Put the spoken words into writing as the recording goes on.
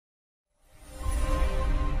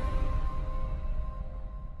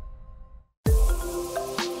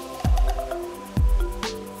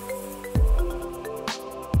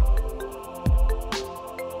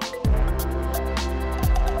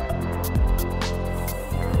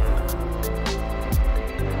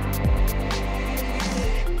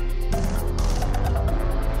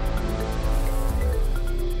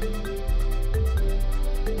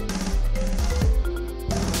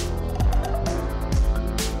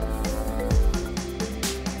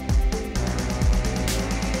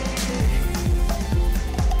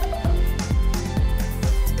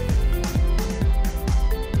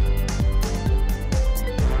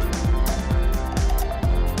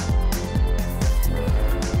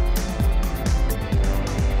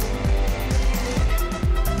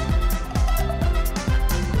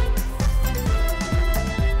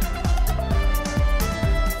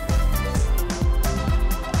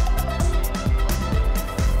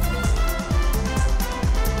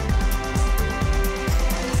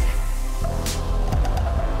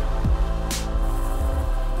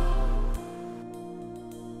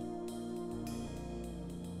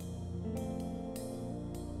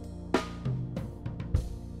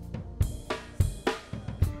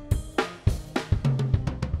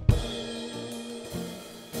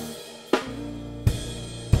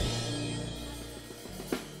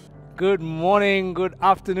Good morning, good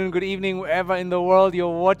afternoon, good evening, wherever in the world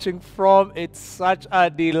you're watching from. It's such a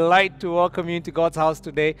delight to welcome you into God's house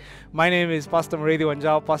today. My name is Pastor Muriithi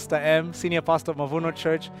Wanjau, Pastor M, Senior Pastor of Mavuno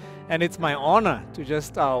Church, and it's my honor to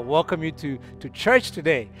just welcome you to church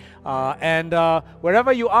today. And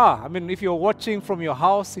wherever you are, I mean, if you're watching from your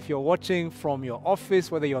house, if you're watching from your office,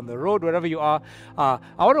 whether you're on the road, wherever you are, I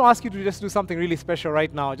want to ask you to just do something really special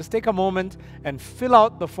right now. Just take a moment and fill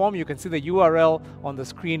out the form. You can see the URL on the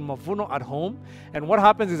screen, Mavuno at Home. And what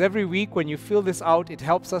happens is every week when you fill this out, it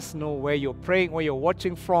helps us know where you're praying, where you're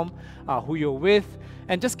watching from, who you're with,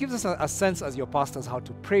 and just gives us a sense as your pastors how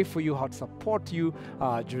to pray for you, how to support you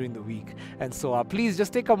during the week. And so please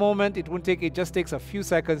just take a moment. It just takes a few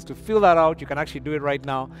seconds to fill that out. You can actually do it right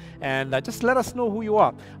now. And just let us know who you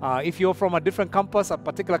are. If you're from a different campus, a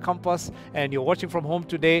particular campus, and you're watching from home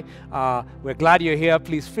today, we're glad you're here.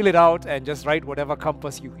 Please fill it out and just write whatever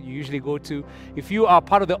campus you usually go to. If you are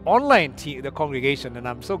part of the online team, the congregation, and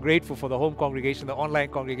I'm so grateful for the home congregation, the online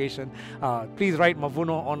congregation, please write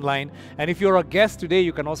Mavuno online. And if you're a guest today,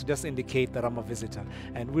 you can also just indicate that I'm a visitor,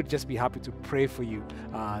 and we'd just be happy to pray for you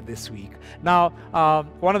this week. Now,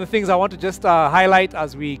 one of the things I want to just highlight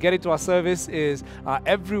as we get into our service is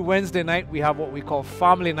every Wednesday night we have what we call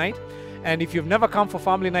Family Night. And if you've never come for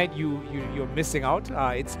Family Night, you're missing out.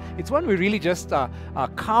 It's when we really just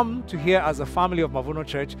come to hear as a family of Mavuno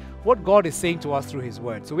Church what God is saying to us through His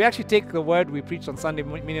Word. So we actually take the Word we preach on Sunday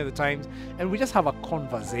many of the times, and we just have a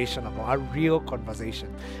conversation about a real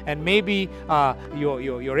conversation. And maybe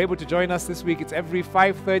you're able to join us this week. It's every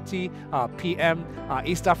 5:30 p.m.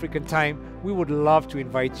 East African time. We would love to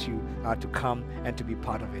invite you to come and to be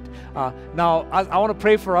part of it. Now, I want to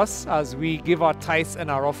pray for us as we give our tithes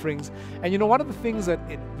and our offerings. And you know, one of the things that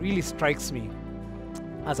it really strikes me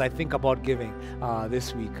as I think about giving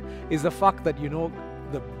this week is the fact that, you know,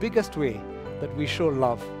 the biggest way that we show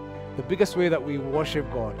love, the biggest way that we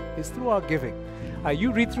worship God is through our giving.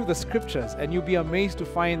 You read through the scriptures and you'll be amazed to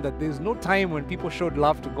find that there's no time when people showed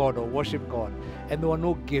love to God or worship God and there were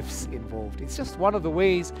no gifts involved. It's just one of the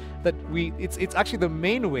ways that it's actually the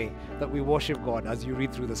main way that we worship God as you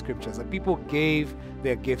read through the scriptures, that people gave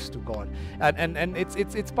their gifts to God. And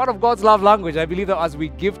it's part of God's love language. I believe that as we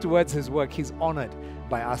give towards His work, He's honored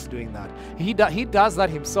by us doing that. He does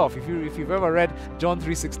that Himself. If you've ever read John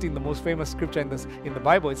 3:16, the most famous scripture in the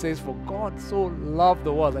Bible, it says, "For God so loved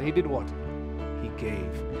the world that He did what? He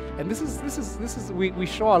gave." And this is we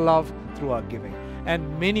show our love through our giving.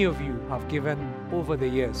 And many of you have given over the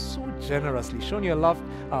years so generously, shown your love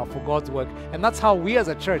for God's work. And that's how we as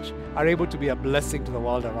a church are able to be a blessing to the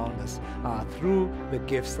world around us through the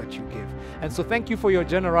gifts that you give. And so thank you for your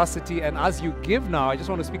generosity. And as you give now, I just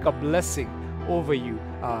want to speak a blessing over you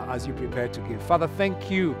as you prepare to give. Father,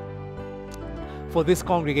 thank you for this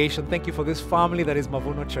congregation. Thank you for this family that is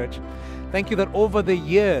Mavuno Church. Thank you that over the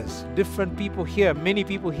years, different people here, many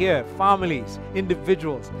people here, families,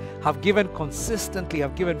 individuals, have given consistently,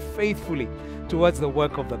 have given faithfully towards the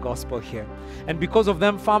work of the gospel here. And because of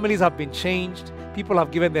them, families have been changed. People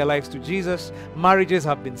have given their lives to Jesus. Marriages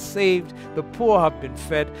have been saved. The poor have been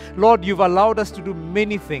fed. Lord, you've allowed us to do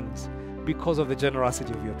many things because of the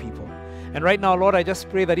generosity of your people. And right now, Lord, I just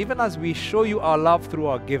pray that even as we show you our love through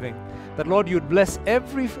our giving, that, Lord, you'd bless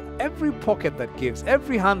every pocket that gives,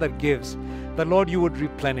 every hand that gives, that, Lord, you would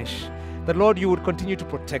replenish, that, Lord, you would continue to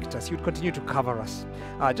protect us, you'd continue to cover us.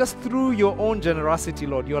 Just through your own generosity,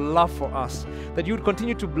 Lord, your love for us, that you would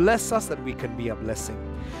continue to bless us, that we can be a blessing.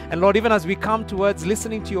 And, Lord, even as we come towards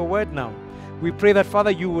listening to your word now, we pray that,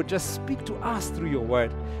 Father, you would just speak to us through your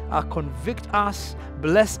word, convict us,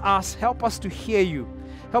 bless us, help us to hear you.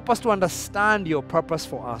 Help us to understand your purpose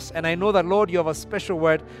for us. And I know that, Lord, you have a special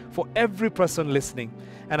word for every person listening.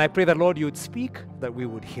 And I pray that, Lord, you would speak, that we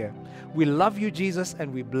would hear. We love you, Jesus,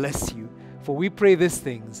 and we bless you. For we pray these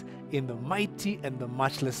things in the mighty and the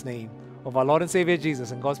matchless name of our Lord and Savior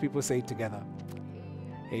Jesus. And God's people say it together.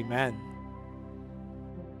 Amen.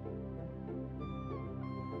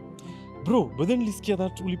 Bro, but then nilisikia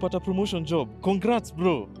that ulipata promotion job. Congrats,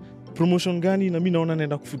 bro. Promotion gani? Na mimi naona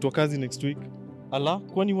naenda kufutwa kazi next week. Allah,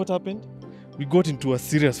 kwani what happened? We got into a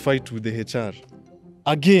serious fight with the HR.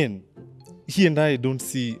 Again, he and I don't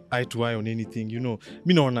see eye to eye on anything, you know.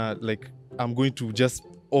 Me naona, like, I'm going to just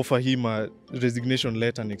offer him a resignation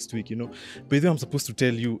letter next week, you know. But then I'm supposed to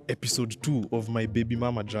tell you episode 2 of my baby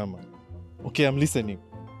mama drama. Okay, I'm listening.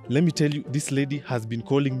 Let me tell you, this lady has been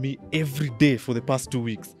calling me every day for the past 2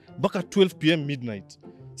 weeks. Back at 12 p.m. midnight.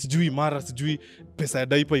 Sijui mara, sijui pesa ya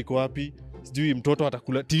daipa iko wapi, sijui mtoto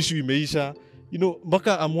atakula, tissue imeisha. You know,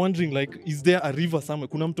 mpaka I'm wondering, like, is there a river somewhere?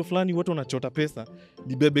 Kuna mto fulani watu wanachota pesa,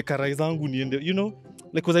 nibebe karai zangu niende, you know?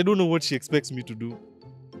 Like, because I don't know what she expects me to do.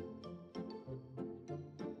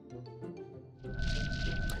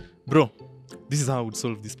 Bro, this is how I would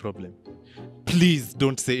solve this problem. Please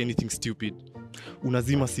don't say anything stupid.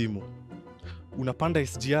 Unazima simu. Unapanda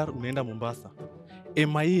SGR, unaenda Mombasa.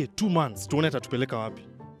 MIA 2 months, tuone atatupeleka wapi.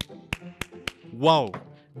 Wow,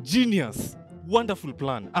 genius. Wonderful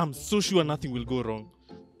plan. I'm so sure nothing will go wrong.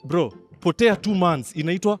 Bro, potea 2 months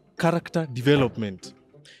inaitwa character development.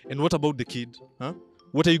 And what about the kid? Huh?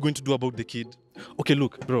 What are you going to do about the kid? Okay,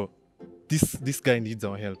 look, bro. This guy needs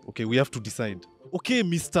our help. Okay, we have to decide. Okay,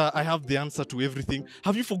 mister, I have the answer to everything.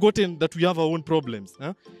 Have you forgotten that we have our own problems?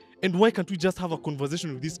 Huh? And why can't we just have a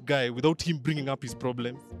conversation with this guy without him bringing up his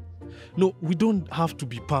problems? No, we don't have to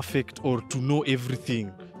be perfect or to know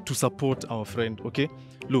everything to support our friend, okay?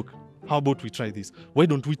 Look, how about we try this? Why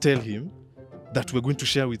don't we tell him that we're going to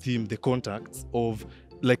share with him the contacts of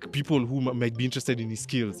like people who might be interested in his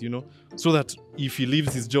skills, you know? So that if he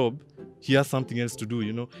leaves his job, he has something else to do,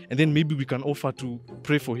 you know? And then maybe we can offer to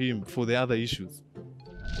pray for him for the other issues.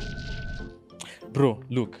 Bro,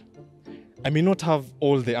 look, I may not have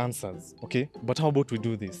all the answers, okay? But how about we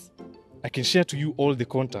do this? I can share to you all the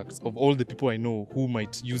contacts of all the people I know who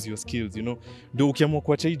might use your skills, you know? Though ukiamua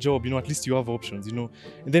kuacha hii job, you know, at least you have options, you know?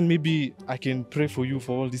 And then maybe I can pray for you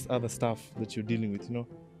for all this other stuff that you're dealing with, you know?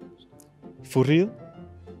 For real?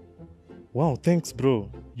 Wow, thanks,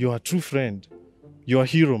 bro. You're a true friend. You're a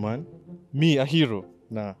hero, man. Me, a hero?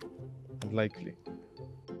 Nah, unlikely.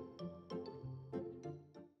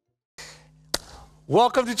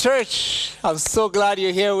 Welcome to church. I'm so glad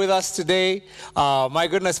you're here with us today. My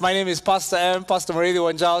goodness, my name is Pastor M, Pastor Muriithi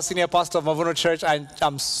Wanjau, Senior Pastor of Mavuno Church.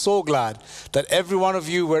 I'm so glad that every one of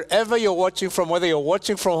you, wherever you're watching from, whether you're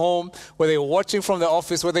watching from home, whether you're watching from the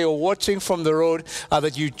office, whether you're watching from the road,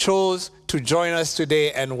 that you chose to join us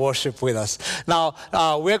today and worship with us. Now,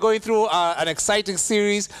 we're going through an exciting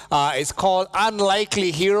series. It's called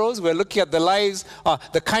Unlikely Heroes. We're looking at the lives,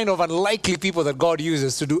 the kind of unlikely people that God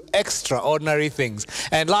uses to do extraordinary things.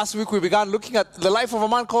 And last week we began looking at the life of a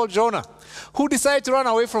man called Jonah, who decided to run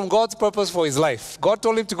away from God's purpose for his life. God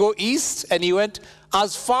told him to go east, and he went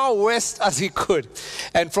as far west as he could.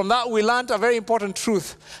 And from that we learned a very important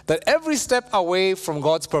truth, that every step away from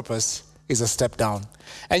God's purpose is a step down.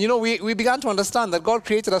 And you know, we began to understand that God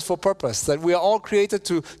created us for purpose, that we are all created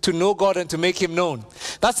to know God and to make him known.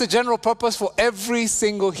 That's the general purpose for every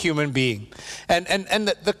single human being. And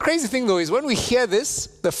the crazy thing though is when we hear this,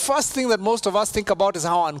 the first thing that most of us think about is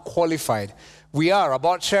how unqualified we are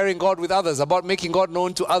about sharing God with others, about making God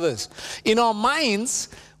known to others. In our minds,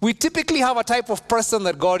 we typically have a type of person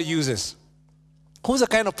that God uses. Who's the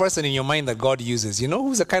kind of person in your mind that God uses? You know,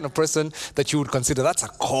 who's the kind of person that you would consider that's a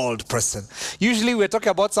called person? Usually we're talking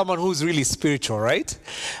about someone who's really spiritual, right?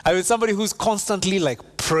 I mean, somebody who's constantly like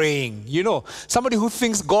praying, you know, somebody who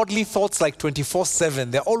thinks godly thoughts like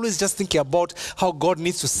 24/7. They're always just thinking about how God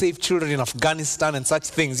needs to save children in Afghanistan and such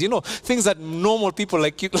things, you know, things that normal people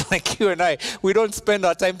like you and I, we don't spend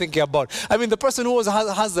our time thinking about. I mean, the person who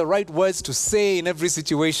has the right words to say in every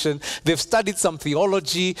situation. They've studied some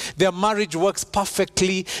theology. Their marriage works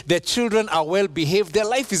perfectly. Their children are well behaved. Their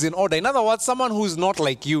life is in order. In other words, someone who's not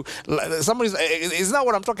like you. Somebody is not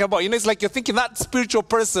what I'm talking about. You know, it's like you're thinking that spiritual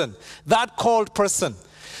person, that called person.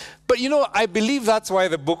 But you know, I believe that's why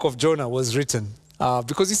the book of Jonah was written.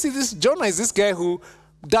 Because you see, Jonah is this guy who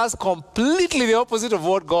does completely the opposite of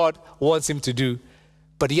what God wants him to do.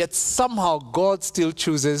 But yet somehow God still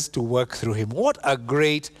chooses to work through him. What a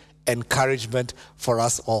great encouragement for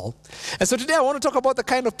us all. And so today I want to talk about the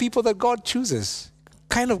kind of people that God chooses,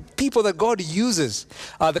 kind of people that God uses,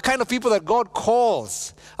 the kind of people that God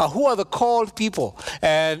calls. Who are the called people?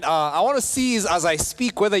 And I want to see as I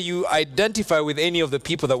speak whether you identify with any of the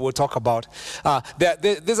people that we'll talk about. There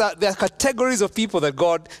are categories of people that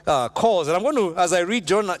God calls. And I'm going to, as I read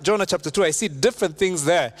Jonah chapter 2, I see different things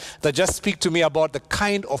there that just speak to me about the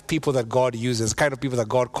kind of people that God uses, the kind of people that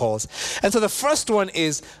God calls. And so the first one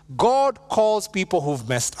is God calls people who've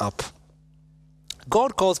messed up.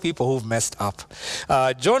 God calls people who've messed up.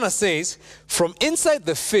 Jonah says, from inside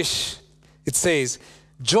the fish, it says,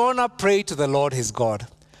 Jonah prayed to the Lord his God.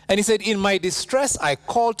 And he said, in my distress, I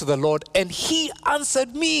called to the Lord and he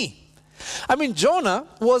answered me. I mean, Jonah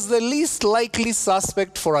was the least likely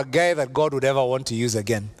suspect for a guy that God would ever want to use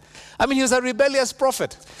again. I mean, he was a rebellious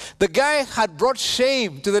prophet. The guy had brought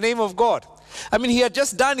shame to the name of God. I mean, he had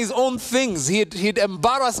just done his own things. He'd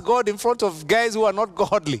embarrassed God in front of guys who are not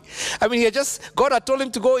godly. I mean, God had told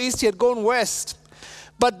him to go east, he had gone west.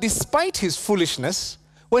 But despite his foolishness,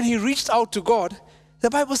 when he reached out to God, the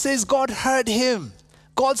Bible says God heard him.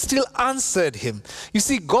 God still answered him. You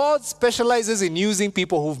see, God specializes in using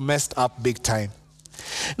people who've messed up big time.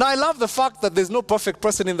 Now, I love the fact that there's no perfect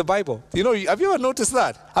person in the Bible. You know, have you ever noticed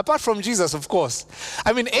that? Apart from Jesus, of course.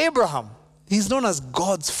 I mean, Abraham, he's known as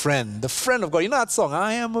God's friend, the friend of God. You know that song,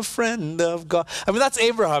 I am a friend of God. I mean, that's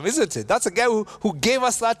Abraham, isn't it? That's a guy who gave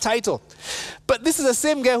us that title. But this is the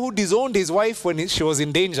same guy who disowned his wife when she was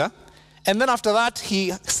in danger. And then after that,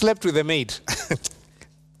 he slept with a maid.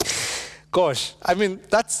 Gosh, I mean,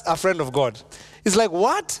 that's a friend of God. It's like,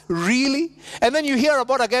 what? Really? And then you hear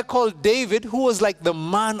about a guy called David, who was like the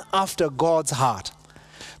man after God's heart.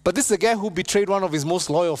 But this is a guy who betrayed one of his most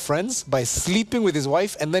loyal friends by sleeping with his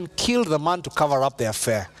wife and then killed the man to cover up the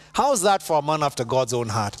affair. How's that for a man after God's own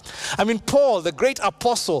heart? I mean, Paul, the great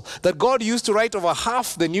apostle that God used to write over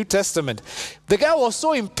half the New Testament, the guy was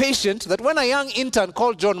so impatient that when a young intern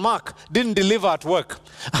called John Mark didn't deliver at work,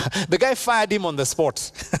 the guy fired him on the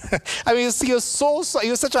spot. I mean, he was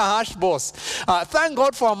such a harsh boss. Thank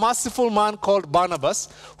God for a merciful man called Barnabas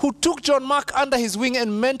who took John Mark under his wing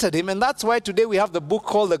and mentored him, and that's why today we have the book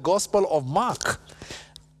called the Gospel of Mark.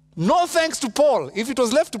 No thanks to Paul. If it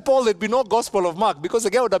was left to Paul, there'd be no Gospel of Mark because the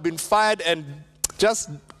guy would have been fired and just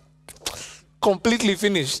completely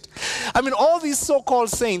finished. I mean, all these so-called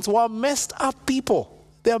saints were messed up people.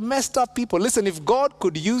 They are messed up people. Listen, if God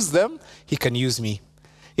could use them, he can use me.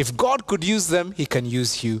 If God could use them, he can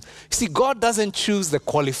use you. You see, God doesn't choose the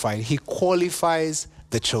qualified. He qualifies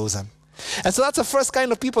the chosen. And so that's the first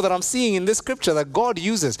kind of people that I'm seeing in this scripture that God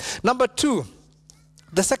uses. Number two,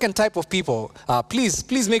 the second type of people,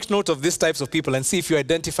 please make note of these types of people and see if you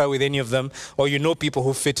identify with any of them or you know people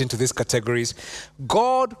who fit into these categories.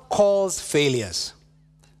 God calls failures.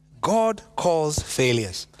 God calls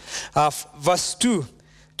failures. Verse 2,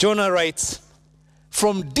 Jonah writes,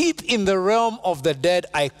 "From deep in the realm of the dead,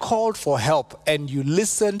 I called for help, and you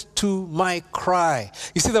listened to my cry."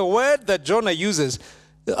 You see, the word that Jonah uses,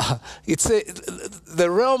 it's the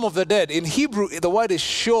realm of the dead. In Hebrew, the word is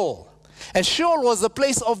Sheol. And Sheol was the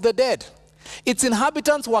place of the dead. Its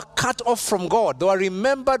inhabitants were cut off from God. They were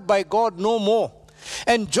remembered by God no more.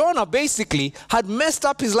 And Jonah basically had messed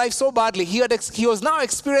up his life so badly, he was now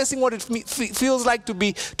experiencing what it feels like to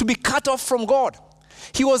be cut off from God.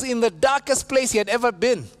 He was in the darkest place he had ever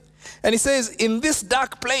been. And he says, in this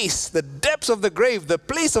dark place, the depths of the grave, the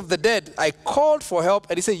place of the dead, I called for help.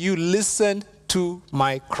 And he said, you listened to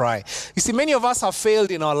my cry. You see, many of us have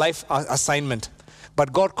failed in our life assignment.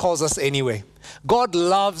 But God calls us anyway. God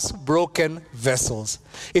loves broken vessels.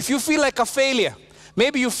 If you feel like a failure,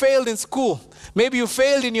 maybe you failed in school, maybe you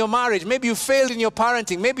failed in your marriage, maybe you failed in your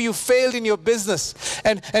parenting, maybe you failed in your business,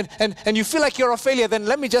 and you feel like you're a failure, then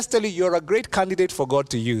let me just tell you, you're a great candidate for God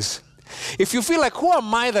to use. If you feel like, who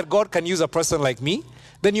am I that God can use a person like me?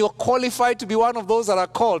 Then you're qualified to be one of those that are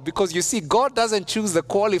called, because you see, God doesn't choose the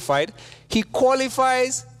qualified, he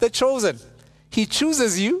qualifies the chosen. He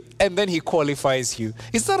chooses you and then he qualifies you.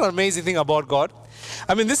 Is that an amazing thing about God?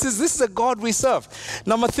 I mean, this is a God we serve.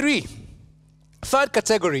 Number three, third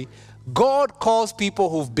category, God calls people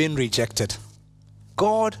who've been rejected.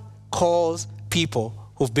 God calls people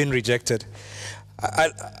who've been rejected.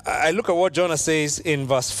 I look at what Jonah says in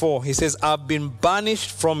verse 4. He says, I've been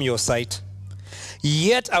banished from your sight,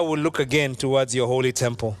 yet I will look again towards your holy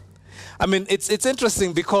temple. I mean, it's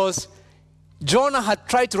interesting because Jonah had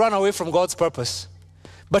tried to run away from God's purpose,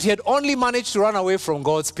 but he had only managed to run away from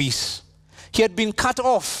God's peace. He had been cut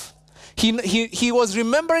off. He was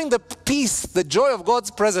remembering the peace, the joy of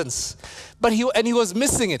God's presence, but he was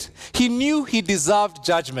missing it. He knew he deserved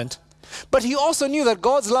judgment, but he also knew that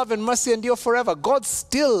God's love and mercy endure forever. God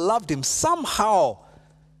still loved him. Somehow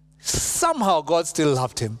God still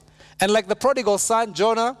loved him. And like the prodigal son,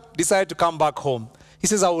 Jonah decided to come back home. He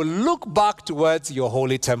says, I will look back towards your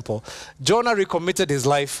holy temple. Jonah recommitted his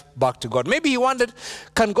life back to God. Maybe he wondered,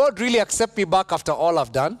 can God really accept me back after all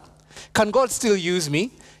I've done? Can God still use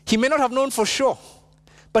me? He may not have known for sure,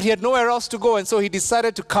 but he had nowhere else to go, and so he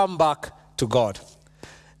decided to come back to God.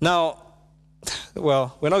 Now,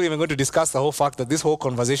 well, we're not even going to discuss the whole fact that this whole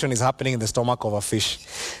conversation is happening in the stomach of a fish.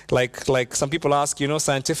 Like some people ask,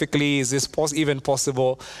 scientifically, is this even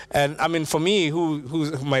possible? And I mean, for me,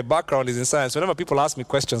 who my background is in science, whenever people ask me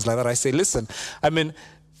questions like that, I say, listen, I mean,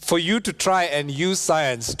 for you to try and use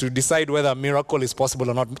science to decide whether a miracle is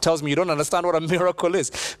possible or not tells me you don't understand what a miracle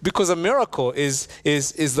is. Because a miracle is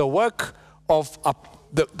the work of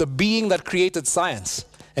the being that created science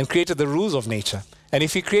and created the rules of nature. And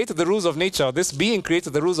if he created the rules of nature, or this being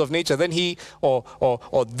created the rules of nature, then he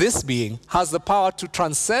or this being has the power to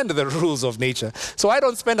transcend the rules of nature. So I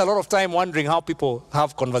don't spend a lot of time wondering how people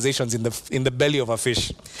have conversations in the belly of a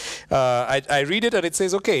fish. I read it and it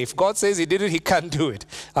says, okay, if God says he did it, he can do it.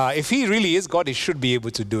 If he really is God, he should be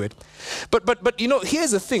able to do it. But you know,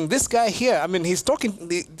 here's the thing. This guy here, I mean, he's talking.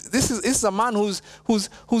 This is a man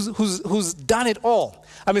who's done it all.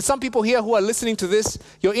 I mean, some people here who are listening to this,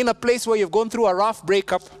 you're in a place where you've gone through a rough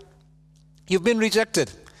breakup. You've been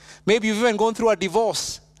rejected. Maybe you've even gone through a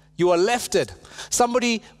divorce. You were lefted.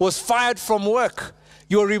 Somebody was fired from work.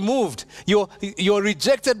 You're removed. You're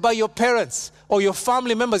rejected by your parents or your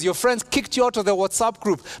family members. Your friends kicked you out of the WhatsApp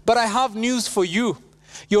group. But I have news for you.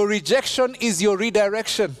 Your rejection is your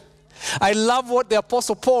redirection. I love what the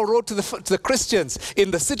Apostle Paul wrote to the Christians in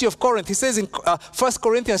the city of Corinth. He says in 1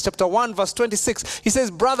 Corinthians chapter 1, verse 26, he says,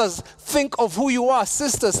 brothers, think of who you are.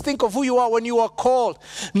 Sisters, think of who you are when you are called.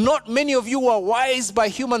 Not many of you are wise by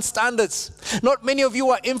human standards. Not many of you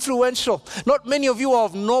are influential. Not many of you are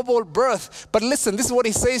of noble birth. But listen, this is what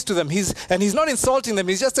he says to them. He's not insulting them.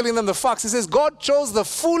 He's just telling them the facts. He says, God chose the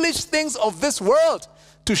foolish things of this world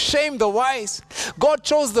to shame the wise. God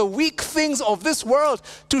chose the weak things of this world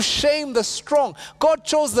to shame the strong. God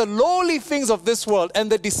chose the lowly things of this world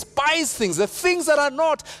and the despised things, the things that are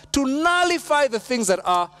not, to nullify the things that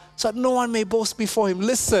are, so that no one may boast before him.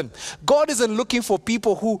 Listen, God isn't looking for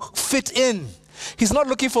people who fit in. He's not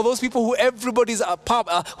looking for those people who everybody's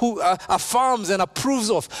affirms and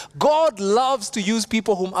approves of. God loves to use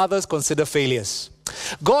people whom others consider failures.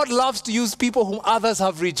 God loves to use people whom others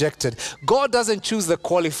have rejected. God doesn't choose the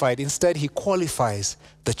qualified. Instead, he qualifies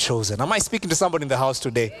the chosen. Am I speaking to somebody in the house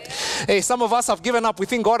today? Hey, some of us have given up. We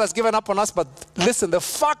think God has given up on us. But listen, the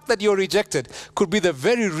fact that you're rejected could be the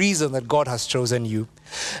very reason that God has chosen you.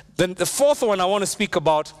 Then the fourth one I want to speak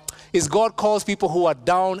about is God calls people who are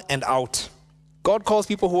down and out. God calls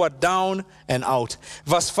people who are down and out.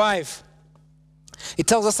 Verse 5. It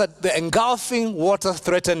tells us that the engulfing water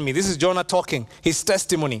threatened me. This is Jonah talking, his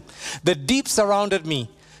testimony. The deep surrounded me.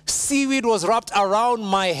 Seaweed was wrapped around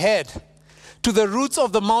my head. To the roots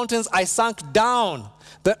of the mountains I sank down.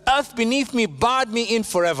 The earth beneath me barred me in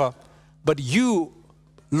forever. But you,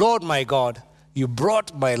 Lord my God, you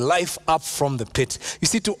brought my life up from the pit. You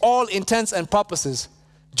see, to all intents and purposes,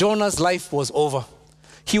 Jonah's life was over.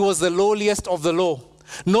 He was the lowliest of the low.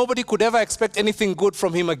 Nobody could ever expect anything good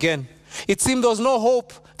from him again. It seemed there was no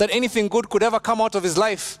hope that anything good could ever come out of his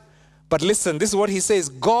life. But listen, this is what he says.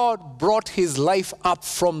 God brought his life up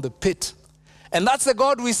from the pit. And that's the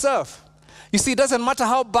God we serve. You see, it doesn't matter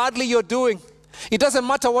how badly you're doing. It doesn't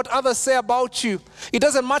matter what others say about you. It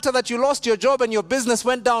doesn't matter that you lost your job and your business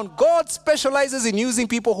went down. God specializes in using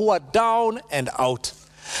people who are down and out.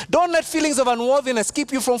 Don't let feelings of unworthiness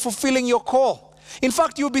keep you from fulfilling your call. In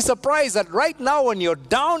fact, you'll be surprised that right now when you're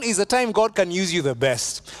down is the time God can use you the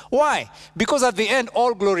best. Why? Because at the end,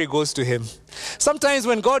 all glory goes to him. Sometimes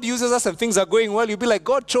when God uses us and things are going well, you'll be like,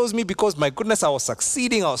 God chose me because, my goodness, I was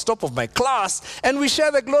succeeding, I was top of my class. And we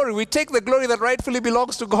share the glory. We take the glory that rightfully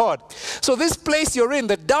belongs to God. So this place you're in,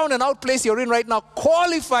 the down and out place you're in right now,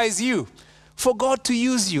 qualifies you for God to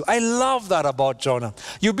use you. I love that about Jonah.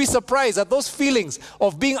 You'll be surprised that those feelings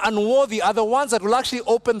of being unworthy are the ones that will actually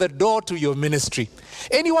open the door to your ministry.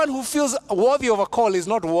 Anyone who feels worthy of a call is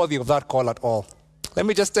not worthy of that call at all. Let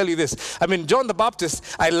me just tell you this. I mean, John the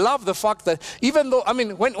Baptist, I love the fact that even though, I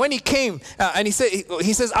mean, when he came and he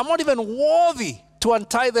says, I'm not even worthy to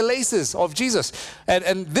untie the laces of Jesus.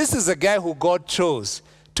 And this is a guy who God chose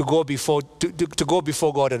to go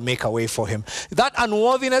before God and make a way for him. That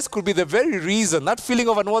unworthiness could be the very reason, that feeling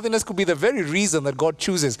of unworthiness could be the very reason that God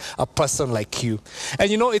chooses a person like you. And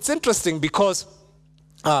you know, it's interesting because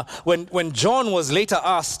when John was later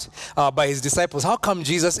asked by his disciples, how come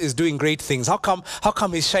Jesus is doing great things? How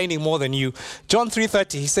come he's shining more than you? John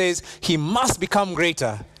 3:30, he says, he must become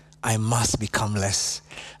greater, I must become less.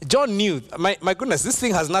 John knew, my goodness, this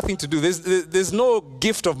thing has nothing to do. There's no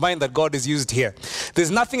gift of mine that God has used here.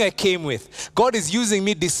 There's nothing I came with. God is using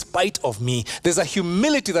me despite of me. There's a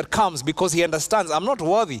humility that comes because he understands I'm not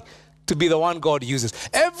worthy to be the one God uses.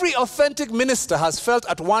 Every authentic minister has felt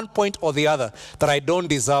at one point or the other that I don't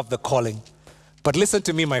deserve the calling. But listen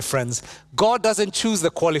to me, my friends. God doesn't choose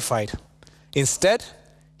the qualified. Instead,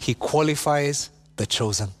 he qualifies the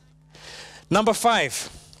chosen. Number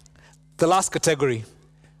 5. The last category,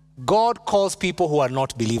 God calls people who are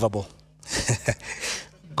not believable.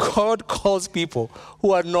 God calls people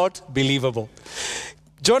who are not believable.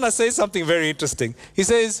 Jonah says something very interesting. He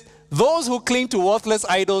says, those who cling to worthless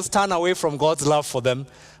idols turn away from God's love for them.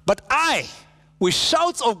 But I, with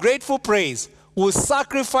shouts of grateful praise, will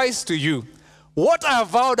sacrifice to you. What I have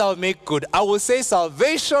vowed I'll make good. I will say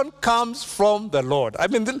salvation comes from the Lord. I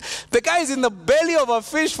mean, the guy is in the belly of a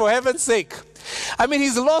fish, for heaven's sake. I mean,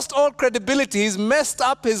 he's lost all credibility. He's messed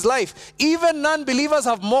up his life. Even non-believers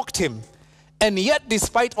have mocked him. And yet,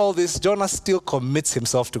 despite all this, Jonah still commits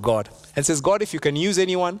himself to God and says, God, if you can use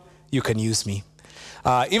anyone, you can use me.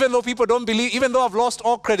 Even though people don't believe, even though I've lost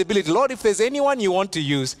all credibility, Lord, if there's anyone you want to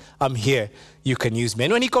use, I'm here. You can use me.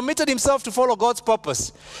 And when he committed himself to follow God's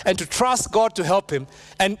purpose and to trust God to help him,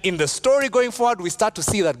 and in the story going forward, we start to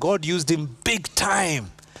see that God used him big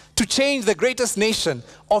time to change the greatest nation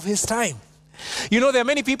of his time. You know, there are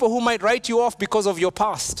many people who might write you off because of your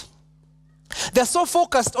past. They're so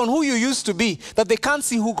focused on who you used to be that they can't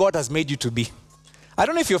see who God has made you to be. I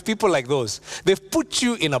don't know if you have people like those. They've put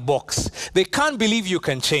you in a box. They can't believe you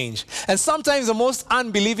can change. And sometimes the most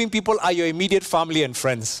unbelieving people are your immediate family and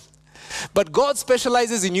friends. But God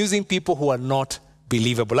specializes in using people who are not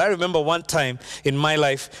believable. I remember one time in my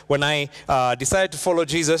life when I decided to follow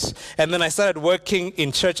Jesus, and then I started working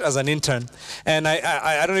in church as an intern. And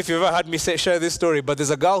I don't know if you've ever heard me share this story, but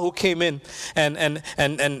there's a girl who came in,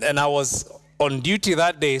 and I was on duty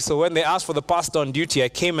that day. So when they asked for the pastor on duty, I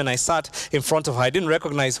came and I sat in front of her. I didn't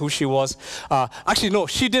recognize who she was. Actually, no,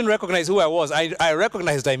 she didn't recognize who I was. I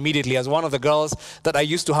recognized her immediately as one of the girls that I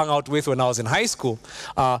used to hang out with when I was in high school.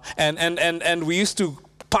 And we used to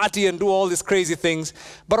party and do all these crazy things.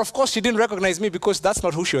 But of course, she didn't recognize me because that's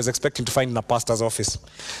not who she was expecting to find in a pastor's office.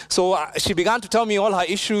 So she began to tell me all her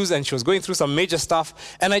issues, and she was going through some major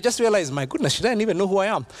stuff. And I just realized, my goodness, she didn't even know who I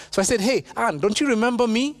am. So I said, hey, Anne, don't you remember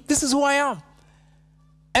me? This is who I am.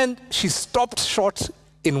 And she stopped short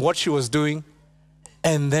in what she was doing,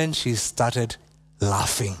 and then she started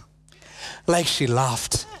laughing. Like she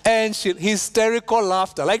laughed. And hysterical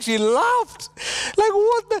laughter. Like she laughed. Like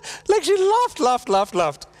what the? Like she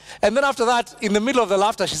laughed. And then after that, in the middle of the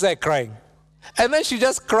laughter, she started crying. And then she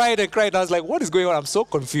just cried and cried. I was like, what is going on? I'm so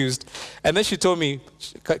confused. And then she told me,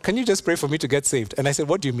 can you just pray for me to get saved? And I said,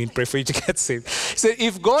 what do you mean pray for you to get saved? She said,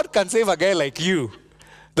 if God can save a guy like you,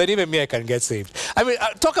 then even me, I can get saved. I mean,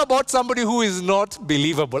 talk about somebody who is not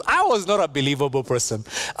believable. I was not a believable person.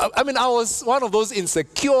 I mean, I was one of those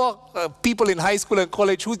insecure people in high school and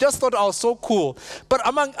college who just thought I was so cool. But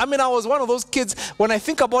I was one of those kids, when I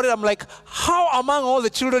think about it, I'm like, how among all the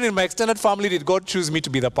children in my extended family did God choose me to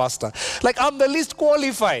be the pastor? Like, I'm the least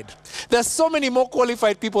qualified. There's so many more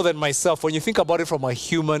qualified people than myself when you think about it from a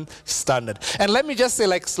human standard. And let me just say,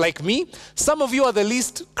 like me, some of you are the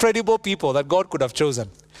least credible people that God could have chosen.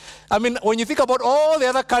 I mean, when you think about all the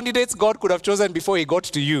other candidates God could have chosen before he got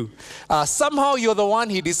to you, somehow you're the one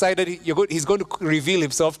he decided he's going to reveal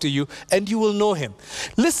himself to you, and you will know him.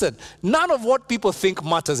 Listen, none of what people think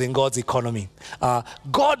matters in God's economy.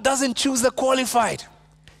 God doesn't choose the qualified.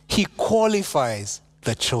 He qualifies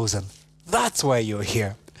the chosen. That's why you're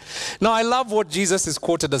here. Now, I love what Jesus is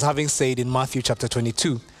quoted as having said in Matthew chapter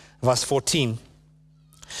 22, verse 14.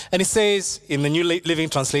 And it says, in the New Living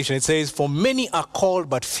Translation, it says, for many are called,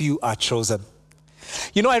 but few are chosen.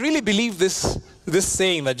 You know, I really believe this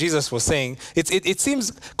saying that Jesus was saying, it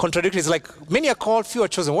seems contradictory. It's like, many are called, few are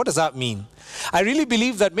chosen. What does that mean? I really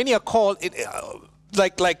believe that many are called,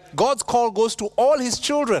 like God's call goes to all his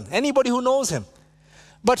children, anybody who knows him.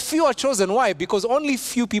 But few are chosen. Why? Because only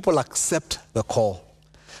few people accept the call.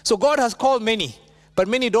 So God has called many, but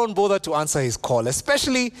many don't bother to answer his call,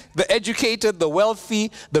 especially the educated, the wealthy,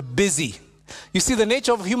 the busy. You see, the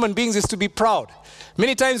nature of human beings is to be proud.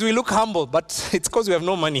 Many times we look humble, but it's because we have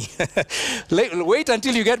no money. Wait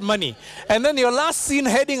until you get money. And then you're last seen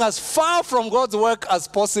heading as far from God's work as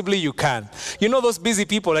possibly you can. You know those busy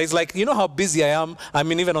people. It's like, you know how busy I am? I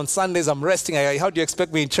mean, even on Sundays, I'm resting. How do you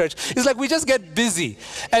expect me in church? It's like we just get busy.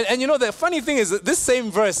 And you know, the funny thing is that this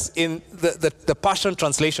same verse in the Passion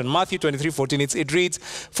Translation, Matthew 23:14, it reads,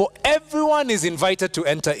 for everyone is invited to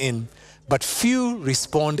enter in, but few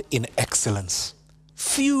respond in excellence.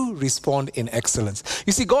 Few respond in excellence.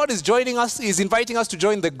 You see, God is inviting us to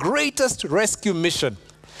join the greatest rescue mission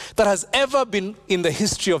that has ever been in the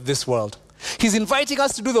history of this world. He's inviting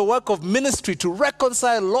us to do the work of ministry to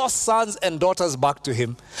reconcile lost sons and daughters back to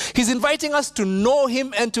him. He's inviting us to know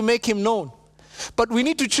him and to make him known. But we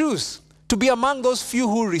need to choose to be among those few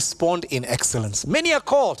who respond in excellence. Many are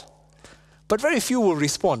called, but very few will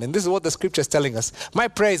respond. And this is what the scripture is telling us. My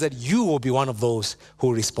prayer is that you will be one of those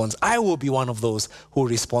who responds. I will be one of those who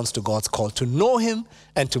responds to God's call to know him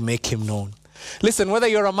and to make him known. Listen, whether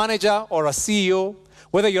you're a manager or a CEO,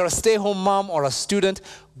 whether you're a stay-home mom or a student,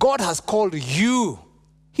 God has called you.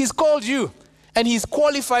 He's called you and he's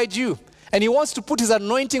qualified you. And he wants to put his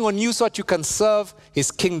anointing on you so that you can serve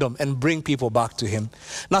his kingdom and bring people back to him.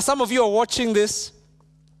 Now, some of you are watching this.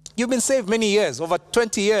 You've been saved many years, over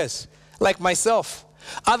 20 years, like myself.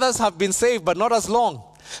 Others have been saved, but not as long.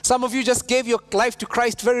 Some of you just gave your life to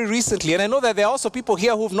Christ very recently. And I know that there are also people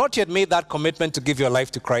here who have not yet made that commitment to give your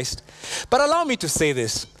life to Christ. But allow me to say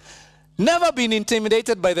this. Never been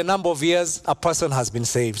intimidated by the number of years a person has been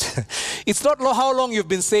saved. It's not how long you've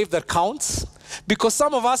been saved that counts. Because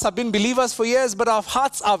some of us have been believers for years, but our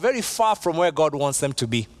hearts are very far from where God wants them to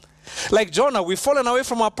be. Like Jonah, we've fallen away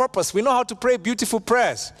from our purpose. We know how to pray beautiful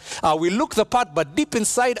prayers. We look the part, but deep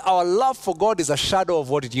inside, our love for God is a shadow of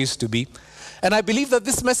what it used to be. And I believe that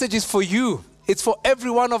this message is for you. It's for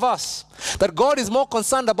every one of us. That God is more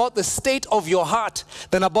concerned about the state of your heart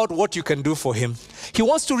than about what you can do for Him. He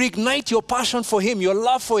wants to reignite your passion for Him, your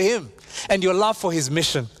love for Him, and your love for His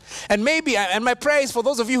mission. And maybe, and my prayer is for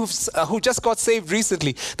those of you who just got saved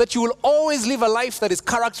recently, that you will always live a life that is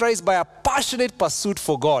characterized by a passionate pursuit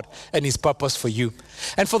for God and His purpose for you.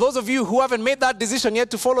 And for those of you who haven't made that decision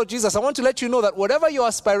yet to follow Jesus, I want to let you know that whatever your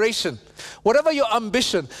aspiration, whatever your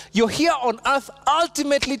ambition, you're here on earth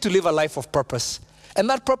ultimately to live a life of purpose. And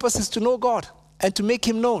that purpose is to know God and to make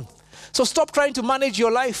Him known. So stop trying to manage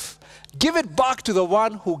your life. Give it back to the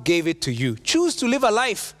one who gave it to you. Choose to live a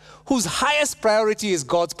life whose highest priority is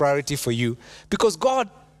God's priority for you. Because God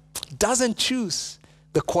doesn't choose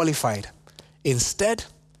the qualified. Instead,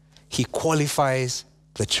 He qualifies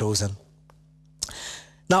the chosen.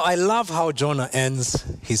 Now, I love how Jonah ends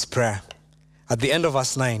his prayer. At the end of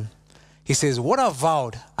verse 9, he says, "What I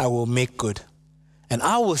vowed, I will make good. And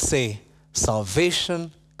I will say,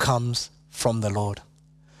 salvation comes from the Lord."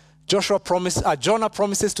 Jonah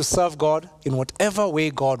promises to serve God in whatever way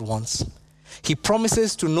God wants. He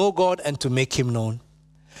promises to know God and to make Him known.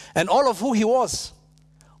 And all of who he was,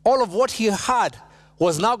 all of what he had,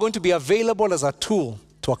 was now going to be available as a tool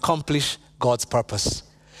to accomplish God's purpose.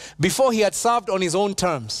 Before, he had served on his own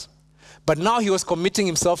terms, but now he was committing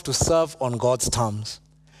himself to serve on God's terms.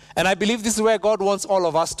 And I believe this is where God wants all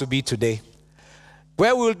of us to be today,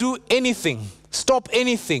 where we'll do anything, stop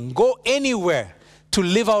anything, go anywhere to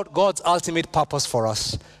live out God's ultimate purpose for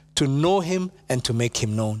us, to know Him and to make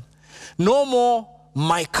Him known. No more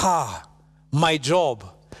my car, my job,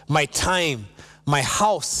 my time, my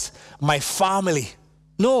house, my family.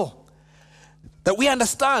 No. That we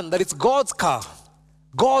understand that it's God's car,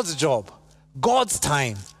 God's job, God's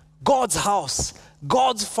time, God's house,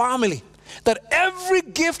 God's family. That every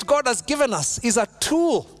gift God has given us is a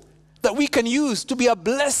tool that we can use to be a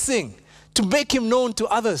blessing, to make Him known to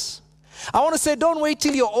others. I want to say, don't wait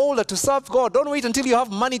till you're older to serve God. Don't wait until you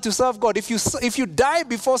have money to serve God. If you die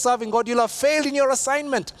before serving God, you'll have failed in your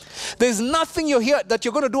assignment. There's nothing that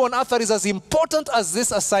you're going to do on earth that is as important as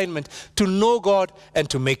this assignment, to know God and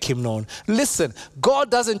to make Him known. Listen,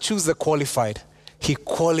 God doesn't choose the qualified. He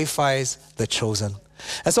qualifies the chosen.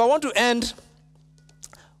 And so I want to end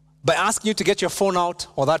by asking you to get your phone out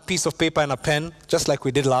or that piece of paper and a pen, just like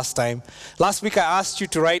we did last time. Last week I asked you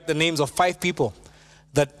to write the names of 5 people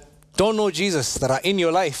that don't know Jesus, that are in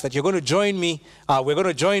your life, that you're going to join me, we're going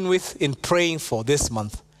to join with in praying for this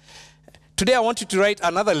month. Today I want you to write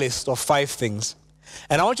another list of 5 things.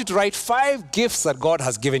 And I want you to write 5 gifts that God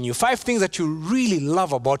has given you, 5 things that you really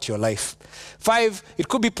love about your life. 5, it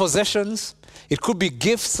could be possessions. It could be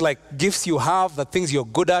gifts, like gifts you have, the things you're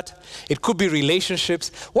good at. It could be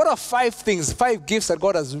relationships. What are 5 things, 5 gifts that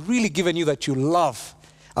God has really given you that you love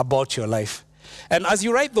about your life? And as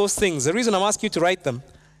you write those things, the reason I'm asking you to write them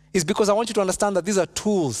is because I want you to understand that these are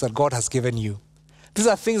tools that God has given you. These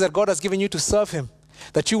are things that God has given you to serve Him,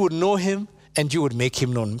 that you would know Him and you would make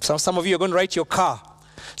Him known. Some of you are going to write your car.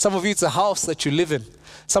 Some of you, it's a house that you live in.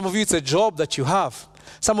 Some of you, it's a job that you have.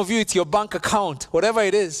 Some of you, it's your bank account, whatever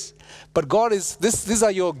it is. But these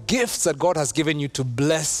are your gifts that God has given you to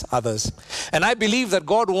bless others. And I believe that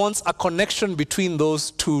God wants a connection between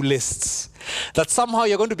those 2 lists. That somehow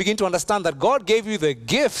you're going to begin to understand that God gave you the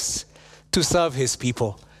gifts to serve His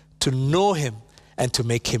people, to know Him and to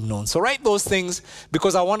make Him known. So write those things,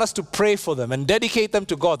 because I want us to pray for them and dedicate them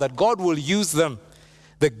to God, that God will use them,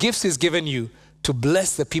 the gifts He's given you, to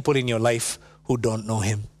bless the people in your life who don't know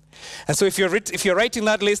Him. And so if you're writing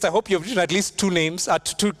that list, I hope you've written at least 2 names,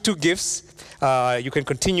 two gifts. You can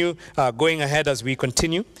continue going ahead as we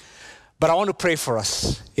continue. But I want to pray for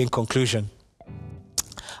us in conclusion.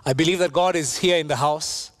 I believe that God is here in the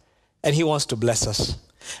house and He wants to bless us.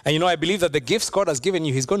 And I believe that the gifts God has given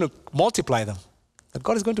you, He's going to multiply them. That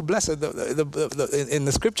God is going to bless it. In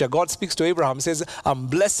the scripture, God speaks to Abraham. He says, I'm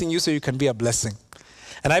blessing you so you can be a blessing.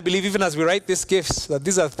 And I believe even as we write these gifts, that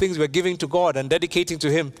these are things we're giving to God and dedicating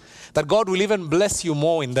to Him, that God will even bless you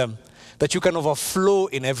more in them, that you can overflow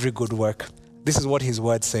in every good work. This is what His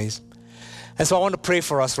word says. And so I want to pray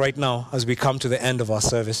for us right now as we come to the end of our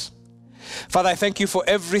service. Father, I thank you for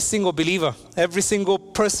every single believer, every single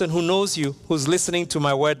person who knows you, who's listening to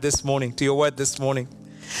my word this morning, to your word this morning.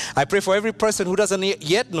 I pray for every person who doesn't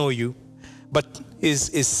yet know you, but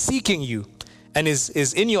is seeking you and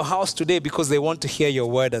is in your house today because they want to hear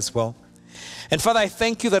your word as well. And Father, I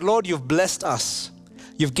thank you that, Lord, you've blessed us.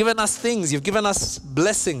 You've given us things. You've given us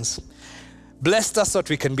blessings. Blessed us so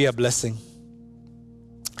that we can be a blessing.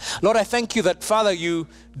 Lord, I thank you that, Father, you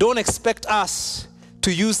don't expect us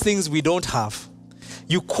to use things we don't have.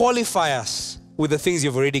 You qualify us with the things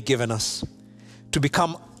you've already given us to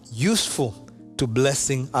become useful to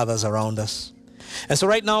blessing others around us. And so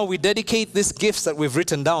right now we dedicate these gifts that we've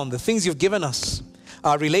written down, the things you've given us,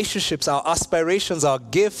 our relationships, our aspirations, our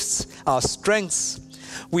gifts, our strengths.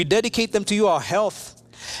 We dedicate them to you, our health.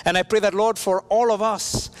 And I pray that, Lord, for all of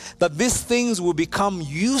us, that these things will become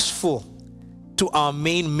useful to our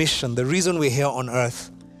main mission, the reason we're here on earth,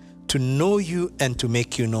 to know you and to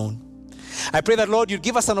make you known. I pray that, Lord, you'd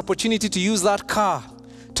give us an opportunity to use that car,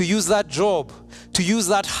 to use that job, to use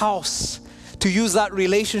that house, to use that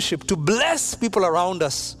relationship, to bless people around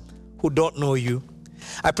us who don't know you.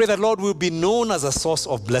 I pray that, Lord, we'll be known as a source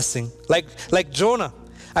of blessing. Like Jonah,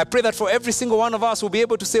 I pray that for every single one of us, we'll be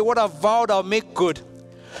able to say, what I've vowed, I'll make good.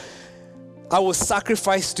 I will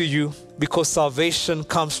sacrifice to you because salvation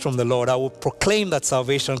comes from the Lord. I will proclaim that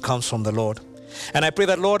salvation comes from the Lord. And I pray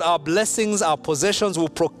that, Lord, our blessings, our possessions will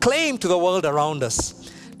proclaim to the world around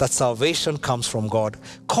us that salvation comes from God.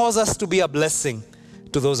 Cause us to be a blessing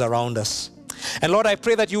to those around us. And Lord, I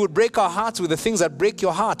pray that you would break our hearts with the things that break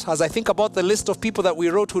your heart. As I think about the list of people that we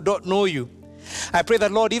wrote who don't know you, I pray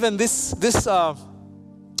that, Lord, even this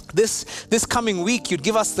coming week, you'd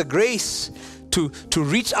give us the grace to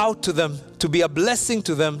reach out to them, to be a blessing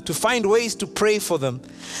to them, to find ways to pray for them,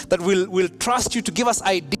 that we'll trust you to give us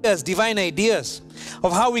ideas, divine ideas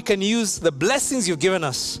of how we can use the blessings you've given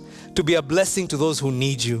us to be a blessing to those who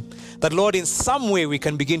need you. That, Lord, in some way we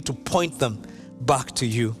can begin to point them back to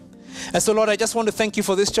you. And so, Lord, I just want to thank you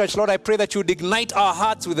for this church. Lord, I pray that you would ignite our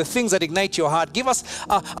hearts with the things that ignite your heart. Give us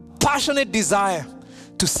a passionate desire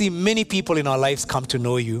to see many people in our lives come to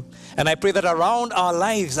know you. And I pray that around our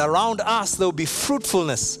lives, around us, there will be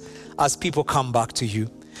fruitfulness as people come back to you.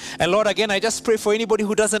 And Lord, again, I just pray for anybody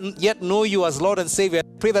who doesn't yet know you as Lord and Savior.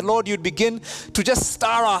 I pray that, Lord, you'd begin to just stir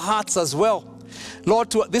our hearts as well.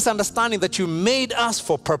 Lord, to this understanding that you made us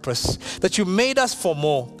for purpose, that you made us for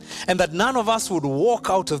more, and that none of us would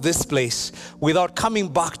walk out of this place without coming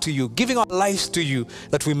back to you, giving our lives to you,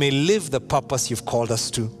 that we may live the purpose you've called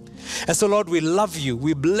us to. And so, Lord, we love you,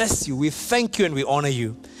 we bless you, we thank you, and we honor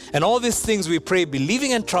you. And all these things we pray,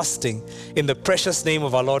 believing and trusting in the precious name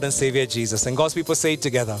of our Lord and Savior Jesus. And God's people say it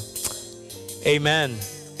together. Amen.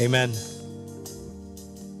 Amen.